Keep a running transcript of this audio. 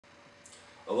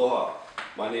Aloha,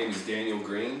 my name is Daniel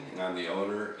Green and I'm the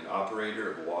owner and operator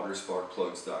of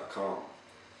watersparkplugs.com.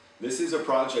 This is a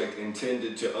project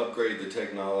intended to upgrade the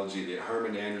technology that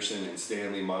Herman Anderson and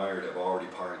Stanley Meyer have already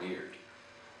pioneered.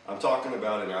 I'm talking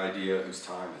about an idea whose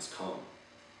time has come,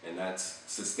 and that's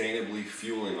sustainably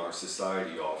fueling our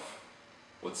society off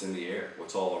what's in the air,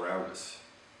 what's all around us.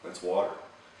 That's water.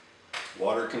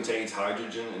 Water contains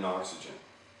hydrogen and oxygen,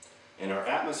 and our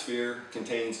atmosphere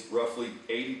contains roughly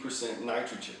 80%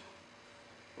 nitrogen.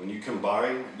 When you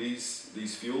combine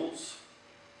these fuels,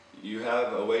 you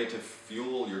have a way to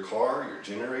fuel your car, your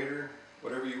generator,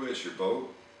 whatever you wish, your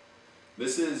boat.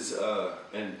 This is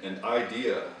an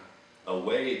idea, a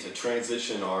way to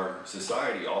transition our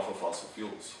society off of fossil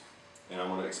fuels. And I'm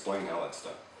going to explain how that's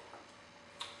done.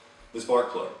 The spark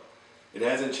plug. It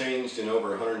hasn't changed in over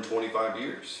 125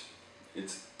 years.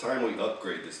 It's time we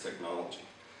upgrade this technology.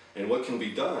 And what can be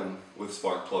done with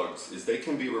spark plugs is they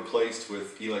can be replaced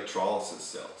with electrolysis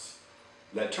cells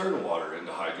that turn water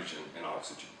into hydrogen and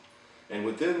oxygen. And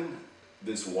within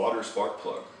this water spark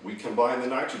plug, we combine the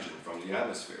nitrogen from the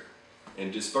atmosphere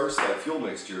and disperse that fuel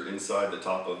mixture inside the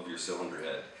top of your cylinder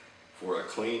head for a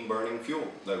clean burning fuel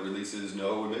that releases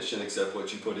no emission except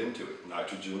what you put into it,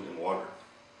 nitrogen and water.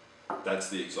 That's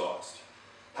the exhaust.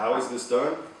 How is this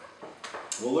done?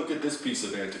 Well, look at this piece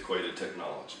of antiquated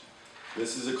technology.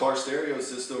 This is a car stereo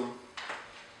system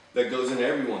that goes in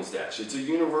everyone's dash. It's a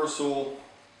universal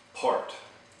part.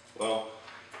 Well,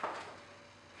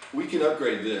 we can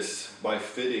upgrade this by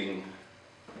fitting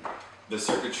the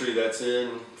circuitry that's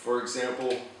in, for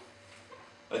example,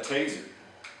 a taser.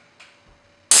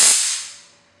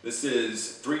 This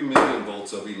is 3 million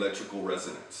volts of electrical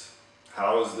resonance.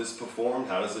 How is this performed?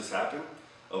 How does this happen?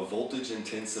 A voltage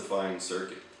intensifying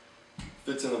circuit.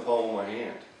 Fits in the palm of my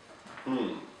hand.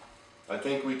 I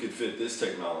think we could fit this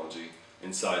technology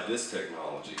inside this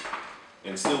technology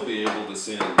and still be able to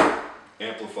send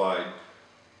amplified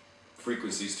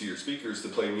frequencies to your speakers to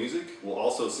play music. We'll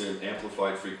also send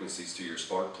amplified frequencies to your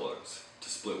spark plugs to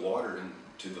split water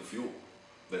into the fuel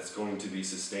that's going to be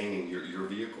sustaining your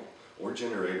vehicle or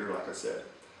generator, like I said.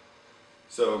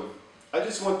 So I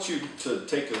just want you to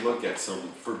take a look at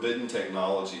some forbidden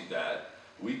technology that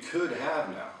we could have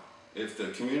now. If the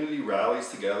community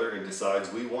rallies together and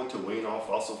decides we want to wean off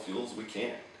fossil fuels, we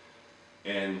can.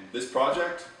 And this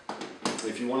project,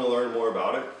 if you want to learn more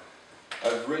about it,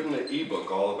 I've written an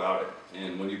ebook all about it.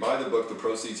 And when you buy the book, the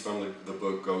proceeds from the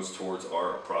book goes towards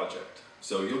our project.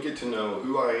 So you'll get to know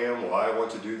who I am, why I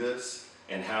want to do this,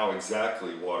 and how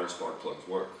exactly water spark plugs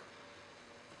work.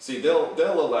 See, they'll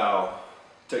allow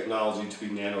technology to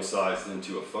be nano-sized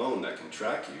into a phone that can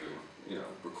track you,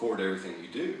 record everything you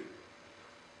do.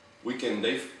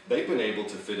 They've been able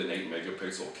to fit an 8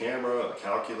 megapixel camera, a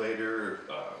calculator,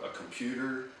 a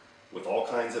computer with all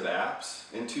kinds of apps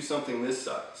into something this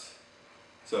size.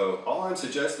 So all I'm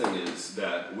suggesting is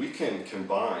that we can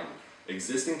combine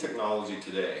existing technology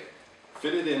today,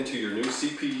 fit it into your new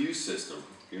CPU system,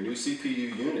 your new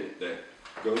CPU unit that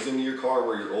goes into your car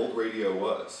where your old radio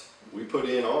was. We put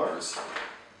in ours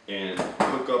and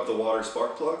hook up the water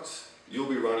spark plugs. You'll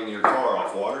be running your car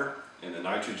off water and the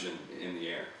nitrogen in the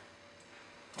air.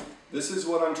 This is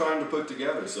what I'm trying to put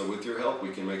together, so with your help we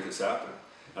can make this happen.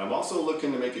 I'm also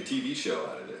looking to make a TV show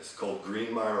out of this called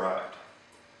Green My Ride.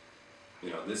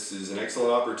 This is an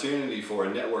excellent opportunity for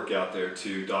a network out there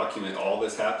to document all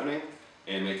this happening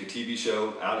and make a TV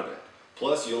show out of it.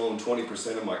 Plus, you'll own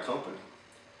 20% of my company.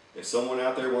 If someone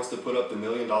out there wants to put up the $1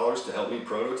 million to help me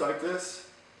prototype this,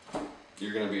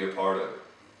 you're going to be a part of it.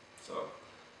 So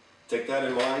take that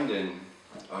in mind, and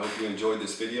I hope you enjoyed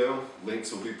this video.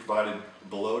 Links will be provided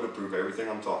below to prove everything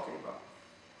I'm talking about.